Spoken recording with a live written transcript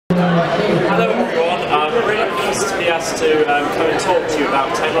Hello everyone, I'm really pleased to be asked to come and talk to you about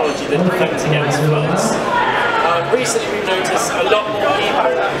technology that defends against floods. Recently we've noticed a lot more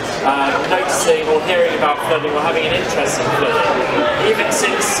people noticing or hearing about flooding or having an interest in flooding. Even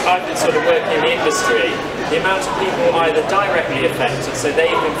since I've been sort of working in the industry, the amount of people either directly affected, so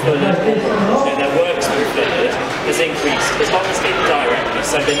they've been flooded, or their work's been flooded, has increased, as well as indirectly,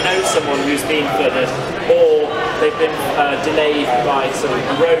 so they know someone who's been flooded, or they've been delayed by sort of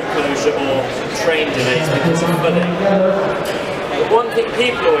road closure or train delays because of flooding. One thing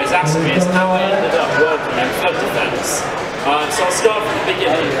people always ask me is how I ended up working in flood defence. So I'll start from the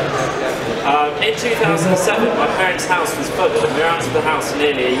beginning. In 2007, my parents' house was flooded and we were out of the house for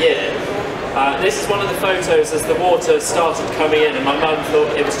nearly a year. This is one of the photos as the water started coming in, and my mum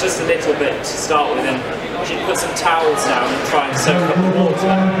thought it was just a little bit to start with, and she'd put some towels down and try and soak up the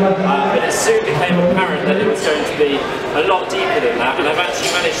water. But it soon became apparent that it was going to be a lot deeper than that, and I've actually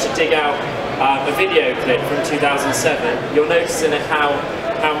managed to dig out a video clip from 2007. You'll notice in it how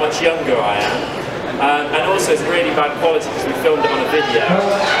much younger I am, and also it's really bad quality because we filmed it on a video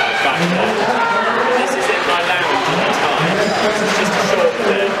back then. This is in my lounge at the time. This is just a short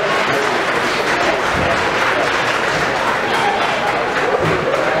clip.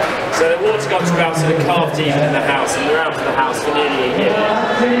 So the water got to about sort of calf deep in the house, and we were out of the house for nearly a year.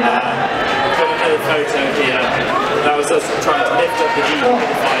 I've got another photo here. That was us trying to lift up the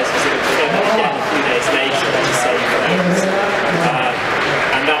dehumidifiers because it would film it again a few days later to save things.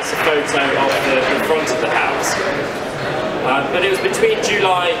 And that's a photo of the front of the house. But it was between June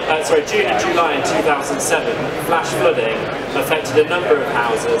and July in 2007, flash flooding affected a number of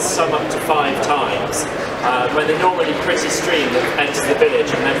houses, some up to 5 times, when the normally pretty stream that enters the village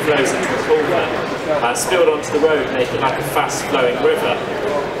and then flows into a culvert spilled onto the road, making like a fast-flowing river.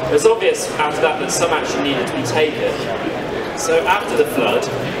 It was obvious after that that some action needed to be taken. So after the flood,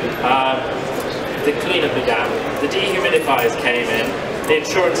 the cleanup began, the dehumidifiers came in, the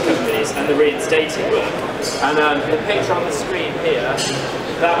insurance companies and the reinstating work. And the picture on the screen here,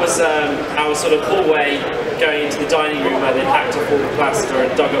 that was our sort of hallway going into the dining room where they hacked up all the plaster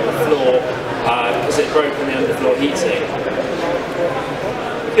and dug up the floor because it broke in the underfloor heating.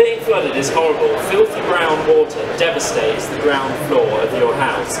 Being flooded is horrible. Filthy brown water devastates the ground floor of your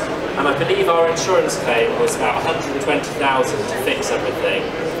house. And I believe our insurance claim was about $120,000 to fix everything.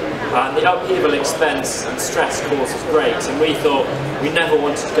 The upheaval, expense and stress caused was great, and we thought we never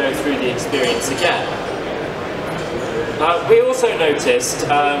wanted to go through the experience again. We also noticed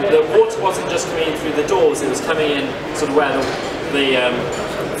that water wasn't just coming in through the doors, it was coming in sort of where the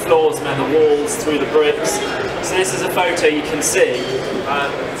floors met the walls, through the bricks. So this is a photo you can see,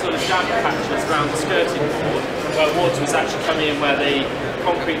 sort of damp patches around the skirting board, where water was actually coming in where the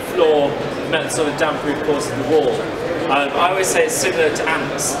concrete floor met the sort of damp-proof course of the wall. I always say it's similar to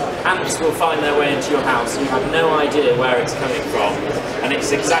ants. Ants will find their way into your house and you have no idea where it's coming from. And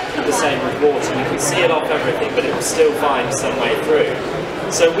it's exactly the same with water. You can seal off everything, but it will still find some way through.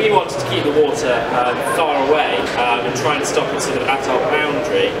 So we wanted to keep the water far away and try and stop it sort of at our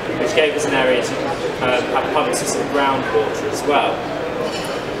boundary, which gave us an area to have pumps of some groundwater as well.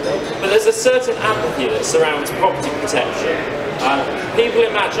 But there's a certain apathy that surrounds property protection. People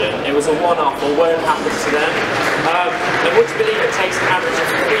imagine it was a one-off or won't happen to them. And would you believe it takes an average of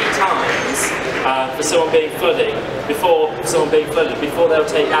 3 times for someone being flooded before they'll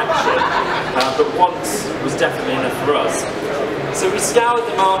take action. But once was definitely enough for us. So we scoured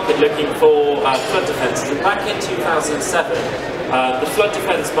the market looking for flood defences, and back in 2007 the flood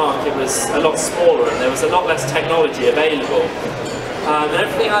defence market was a lot smaller and there was a lot less technology available. And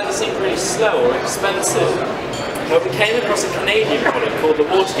everything either seemed really slow or expensive. But we came across a Canadian product called the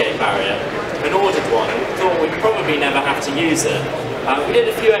Watergate barrier and ordered one, and thought we'd probably never have to use it. We did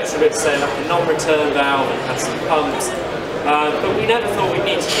a few extra bits, say like a non-return valve and had some pumps, but we never thought we'd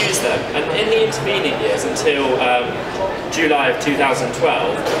need to use them. And in the intervening years until July of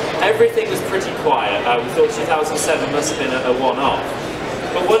 2012, everything was pretty quiet. We thought 2007 must have been a one-off.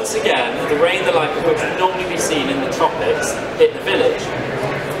 But once again, the rain, the like of which would normally be seen in the tropics, hit the village.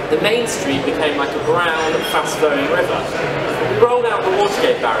 The main street became like a brown, fast-flowing river. We rolled out the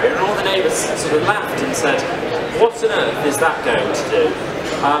Watergate barrier and all the neighbours sort of laughed and said, what on earth is that going to do?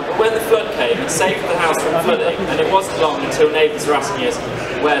 But when the flood came, it saved the house from flooding, and it wasn't long until neighbours were asking us,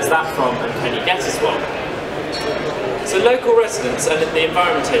 where's that from and can you get us one? So local residents and the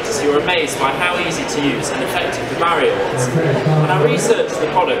environmentators who were amazed by how easy to use and effective the barrier was. And I researched the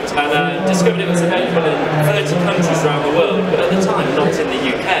product and discovered it was available in 30 countries around the world, but at the time not in the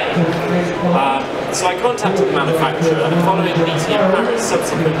UK. So I contacted the manufacturer, and following the meeting in Paris,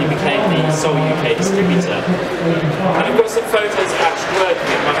 subsequently became the sole UK distributor. And I've got some photos of actually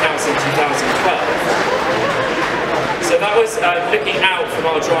working at my house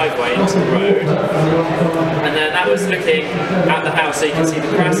driveway into the road. And then that was looking at the house, so you can see the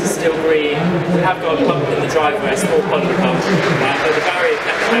grass is still green. We have got a pump in the driveway, a small puddle pump, but the barrier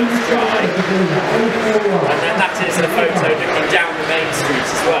kept the house dry. And then that is a photo looking down the main street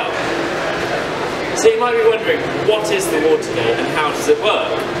as well. So you might be wondering, what is the Watergate and how does it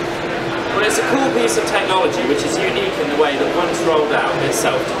work? Well, it's a cool piece of technology which is unique in the way that once rolled out, it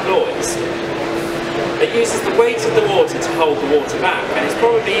self-deploys. It uses the weight of the water to hold the water back, and it's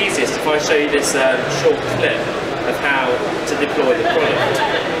probably easiest if I show you this short clip of how to deploy the product.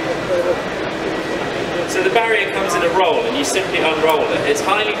 So the barrier comes in a roll and you simply unroll it. It's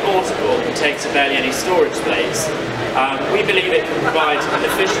highly portable and takes up barely any storage space. We believe it can provide an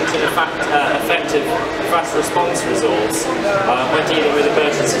efficient and effective fast response resource when dealing with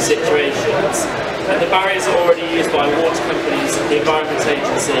emergency situations. And the barriers are already used by water companies, the Environment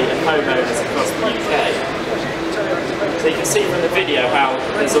Agency and homeowners across the UK. So you can see from the video how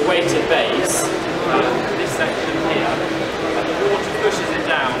there's a weighted base, this section here, and the water pushes it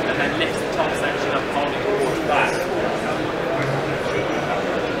down and then lifts the top section up, holding the water back.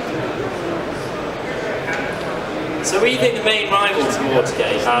 So we think the main rival to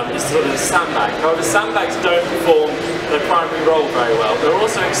Watergate is sort of the sandbag. However, sandbags don't perform their primary role very well. They're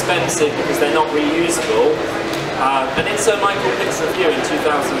also expensive because they're not reusable. And in Sir Michael Pitt's review in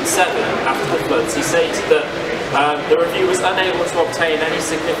 2007, after the floods, he stated that the review was unable to obtain any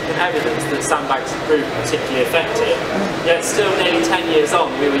significant evidence that sandbags had proved particularly effective. Yet still nearly 10 years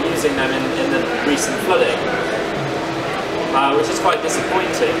on, we were using them in the recent flooding, which is quite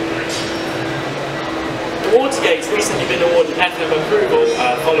disappointing. The Watergate's recently been awarded FM approval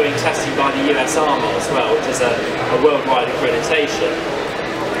following testing by the US Army as well, which is a worldwide accreditation.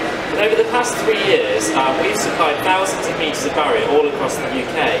 And over the past 3 years, we've supplied thousands of metres of barrier all across the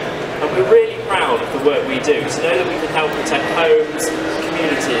UK, and we're really proud of the work we do to know that we can help protect homes,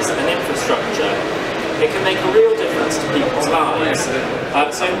 communities and infrastructure. It can make a real difference to people's lives.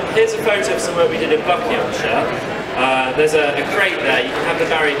 So here's a photo of some work we did in Buckinghamshire. There's a crate there, you can have the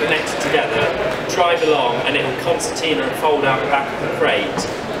barrier connected together, drive along and it will concertina and fold out the back of the crate.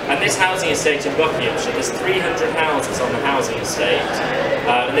 And this housing estate in Buckinghamshire, there's 300 houses on the housing estate,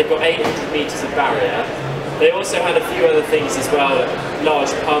 and they've got 800 metres of barrier. They also had a few other things as well, large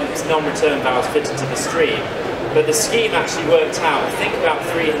pumps, non-return valves fitted to the stream. But the scheme actually worked out, I think, about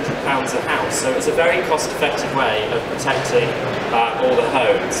 £300 a house, so it's a very cost-effective way of protecting all the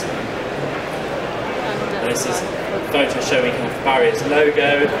homes. And this is a photo showing the barrier's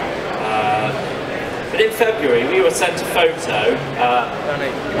logo. But in February we were sent a photo,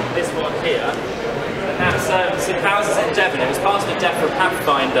 this one here, and that's some houses in Devon. It was part of the DEFRA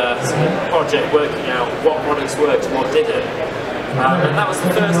Pathfinder project working out what products worked and what didn't. And that was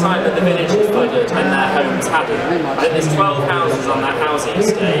the first time that the village had flooded and their homes hadn't. I think there's 12 houses on that housing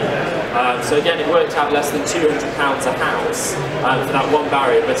estate. So again, it worked out less than £200 a house for that one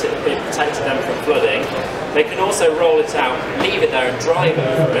barrier, but it protected them from flooding. They can also roll it out, leave it there and drive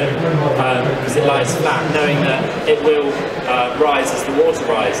over it because it lies flat, knowing that it will rise as the water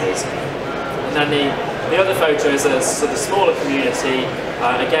rises. And then the other photo is a sort of smaller community.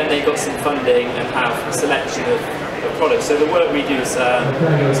 Again, they've got some funding and have a selection of products. So the work we do is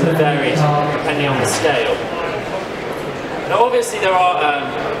sort of varied depending on the scale. Now obviously there are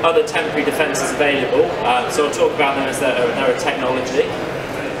other temporary defences available, so I'll talk about them as they're a technology.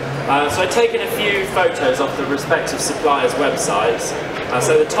 So I've taken a few photos off the respective suppliers' websites.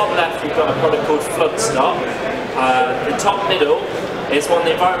 So the top left we've got a product called Flood Stop. The top middle is one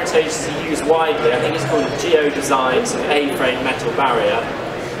the Environment Agency use widely. I think it's called a Geo-Design A-frame metal barrier.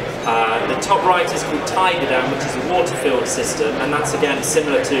 The top right is called Tiger Dam, which is a water-filled system, and that's again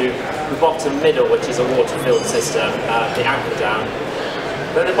similar to the bottom middle, which is a water-filled system, the Aqua Dam.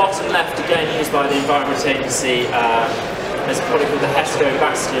 Then the bottom left, again used by the Environment Agency, there's a product called the Hesco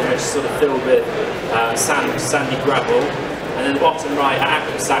Bastion, which is sort of filled with sandy gravel. And then the bottom right are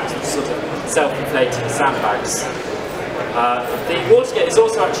Aqua Sacks, which are sort of self-inflating sandbags. The Watergate is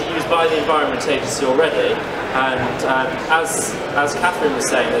also actually used by the Environment Agency already, and as Catherine was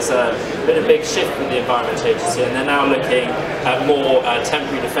saying, there's been a big shift with the Environment Agency, and they're now looking at more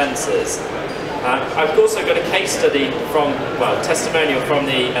temporary defences. I've also got a case study from, well, testimonial from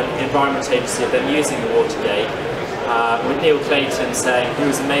the Environment Agency of them using the Watergate, with Neil Clayton saying he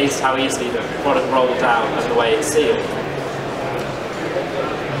was amazed how easily the product rolled out and the way it's sealed.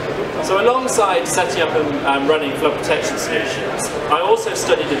 So alongside setting up and running flood protection solutions, I also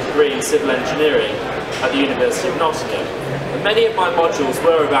studied a degree in civil engineering at the University of Nottingham. And many of my modules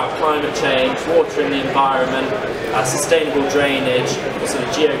were about climate change, water in the environment, sustainable drainage, sort of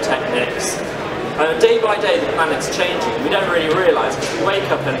geotechnics. Day by day the planet's changing. We don't really realise because we wake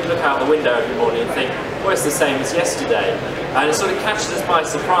up and look out the window every morning and think, well, it's the same as yesterday. And it sort of catches us by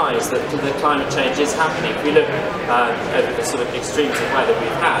surprise that the climate change is happening. If we look over the sort of extremes of weather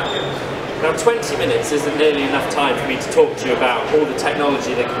we've had. Now 20 minutes isn't nearly enough time for me to talk to you about all the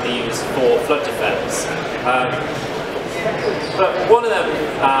technology that can be used for flood defence. But one of them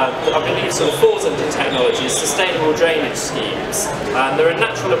that I believe sort of falls under technology is sustainable drainage schemes. They're a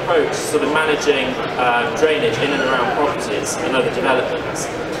natural approach to sort of managing drainage in and around properties and other developments.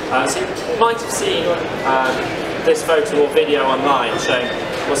 So you might have seen this photo or video online showing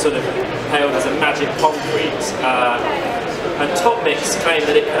what's sort of hailed as a magic concrete. And Top Mix claim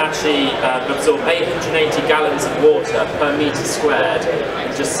that it can actually absorb 880 gallons of water per metre squared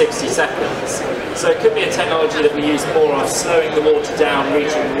in just 60 seconds. So it could be a technology that we use more of, slowing the water down,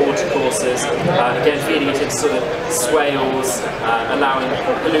 reaching the water courses, again feeding it into sort of swales, allowing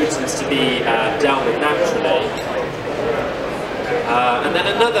pollutants to be dealt with naturally. And then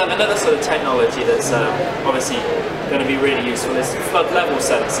another sort of technology that's obviously going to be really useful is flood level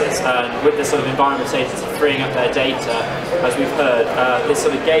sensors. And with the sort of environment agency freeing up their data, as we've heard, this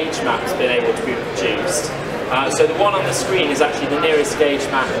sort of gauge map's been able to be produced. So the one on the screen is actually the nearest gauge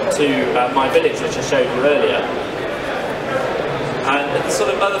map to my village, which I showed you earlier. And the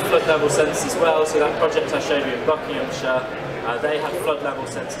sort of other flood level sensors as well, so that project I showed you in Buckinghamshire, they had flood level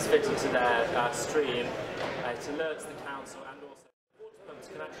sensors fitted to their stream. It alerts the council, and also water pumps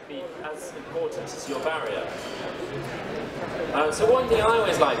can actually be as important as your barrier. So one thing I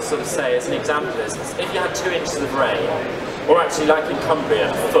always like to sort of say as an example is if you had 2 inches of rain, or actually like in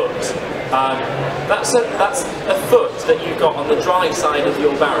Cumbria, a foot, that's a foot that you've got on the dry side of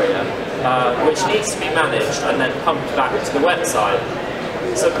your barrier, which needs to be managed and then pumped back to the wet side.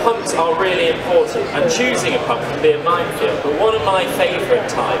 So pumps are really important, and choosing a pump can be a minefield, but one of my favourite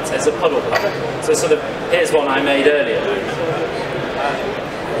types is a puddle pump. So sort of, here's one I made earlier.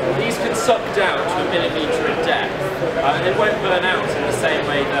 These can suck down to 1 millimetre in depth, and they won't burn out in the same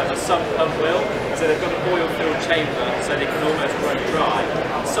way that a sump pump will. So they've got an oil-filled chamber, so they can almost run dry,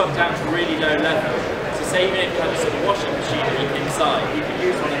 and suck down to really low level. So say even if you have a sort of washing machine inside, you can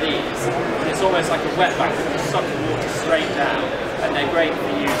use one of these, and it's almost like a wetback that will suck the water straight down, and they're great for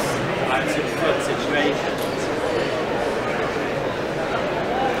use in sort of flood situations.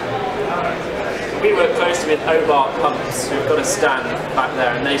 We work closely with Obart Pumps, who've got a stand back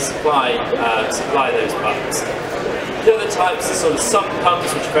there, and they supply those pumps. The other types are sort of sump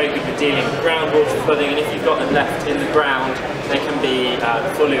pumps, which are very good for dealing with groundwater flooding, and if you've got them left in the ground, they can be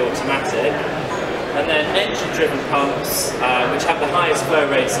fully automatic. And then engine-driven pumps, which have the highest flow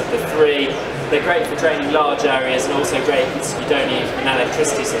rates of the 3. They're great for draining large areas, and also great because you don't need an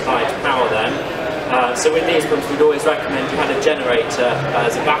electricity supply to power them. So with these pumps, we'd always recommend you had a generator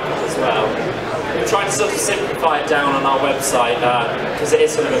as a backup as well. We're trying to sort of simplify it down on our website because it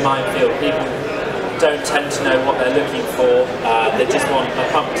is sort of a minefield. People don't tend to know what they're looking for. They just want a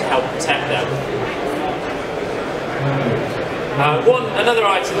pump to help protect them. Another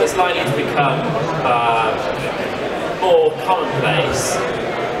item that's likely to become more commonplace,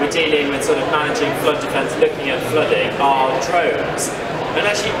 we're dealing with sort of managing flood defence, looking at flooding, are drones. And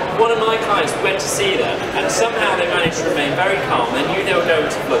actually, one of my clients went to see them, and somehow they managed to remain very calm. They knew they were going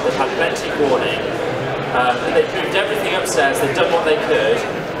to flood, they'd had plenty of warning, and they'd moved everything upstairs, they'd done what they could,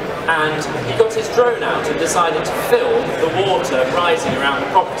 and he got his drone out and decided to film the water rising around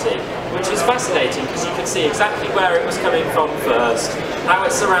the property, which is fascinating because you can see exactly where it was coming from first, how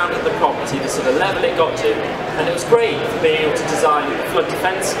it surrounded the property, the sort of level it got to, and it was great for being able to design a flood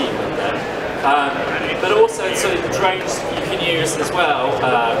defence scheme with them. But also sort of the drones you can use as well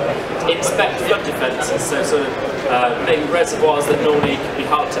to inspect flood defences, so sort of maybe reservoirs that normally can be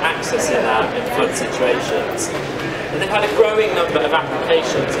hard to access in flood situations. And they've had a growing number of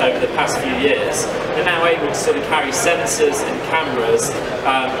applications over the past few years. They're now able to sort of carry sensors and cameras,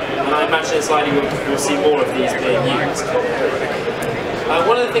 and I imagine it's likely we'll see more of these being used.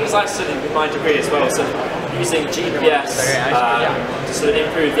 One of the things I studied with my degree as well, so using GPS to sort of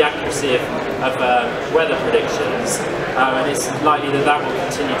improve the accuracy of weather predictions, and it's likely that that will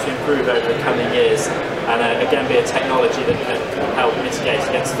continue to improve over the coming years, and again be a technology that can help mitigate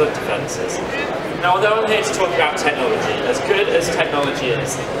against flood defences. Now, although I'm here to talk about technology, as good as technology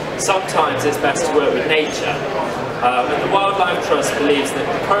is, sometimes it's best to work with nature. And the Wildlife Trust believes that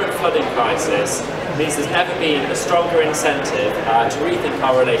the current flooding crisis means there's never been a stronger incentive to rethink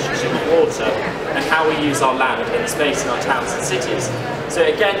our relationship with water and how we use our land and the space in our towns and cities. So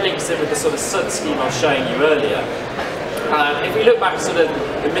it again links in with the sort of SUDS scheme I was showing you earlier. If we look back to sort of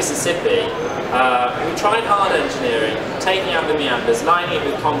the Mississippi, we tried hard engineering, taking out the meanders, lining it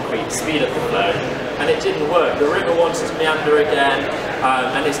with concrete to speed up the flow, and it didn't work. The river wanted to meander again,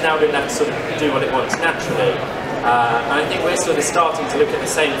 and it's now been left to sort of do what it wants naturally. And I think we're sort of starting to look at the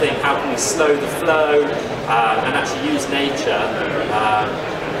same thing. How can we slow the flow and actually use nature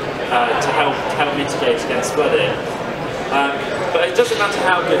to help mitigate against flooding? But it doesn't matter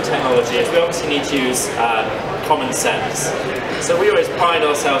how good technology is, we obviously need to use common sense. So we always pride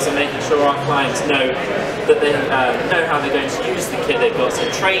ourselves on making sure our clients know that they know how they're going to use the kit they've got. So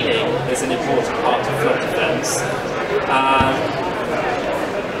training is an important part of flood defence.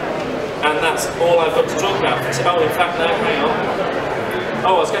 And that's all I've got to talk about. Oh, in fact, no, hang on.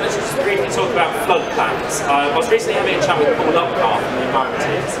 Oh, I was going to just briefly talk about flood plans. I was recently having a chat with Paul Lockhart from the environment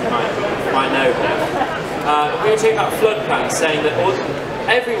team, so you might know him. We were talking about flood plans, saying that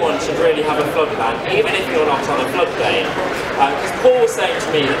everyone should really have a flood plan, even if you're not on a floodplain. Because Paul was saying to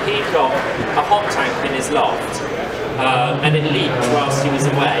me that he'd got a hot tank in his loft, and it leaked whilst he was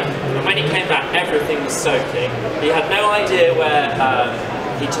away. And when he came back, everything was soaking. He had no idea where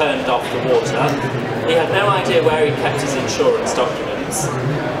he turned off the water. He had no idea where he kept his insurance documents,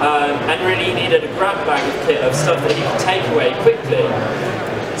 and really he needed a grab bag of kit of stuff that he could take away quickly.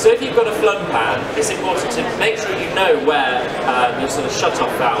 So if you've got a flood plan, it's important to make sure you know where your sort of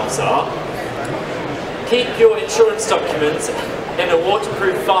shut-off valves are. Keep your insurance documents in a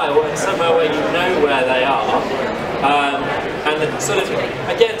waterproof file and somewhere where you know where they are. And sort of,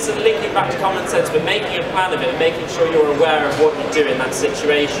 again, sort of linking back to common sense, but making a plan of it, making sure you're aware of what you do in that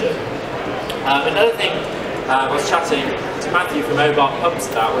situation. Another thing I was chatting to Matthew from Obart Pumps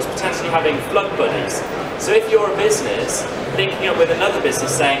about was potentially having flood buddies. So if you're a business, linking up with another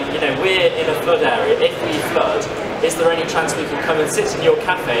business saying, you know, we're in a flood area, if we flood, is there any chance we can come and sit in your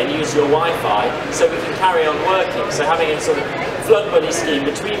cafe and use your Wi-Fi so we can carry on working? So having a sort of flood buddy scheme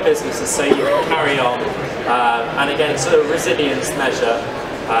between businesses so you can carry on, and again, sort of resilience measure,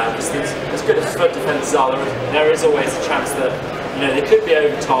 because as good as flood defences are, there is always a chance that, you know, they could be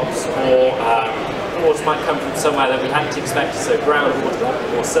overtops, or water might come from somewhere that we hadn't expected, so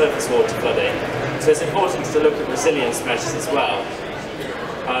groundwater or surface water flooding. So it's important to look at resilience measures as well.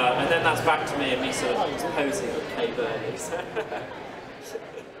 And then that's back to me and me sort of posing with K-Burners.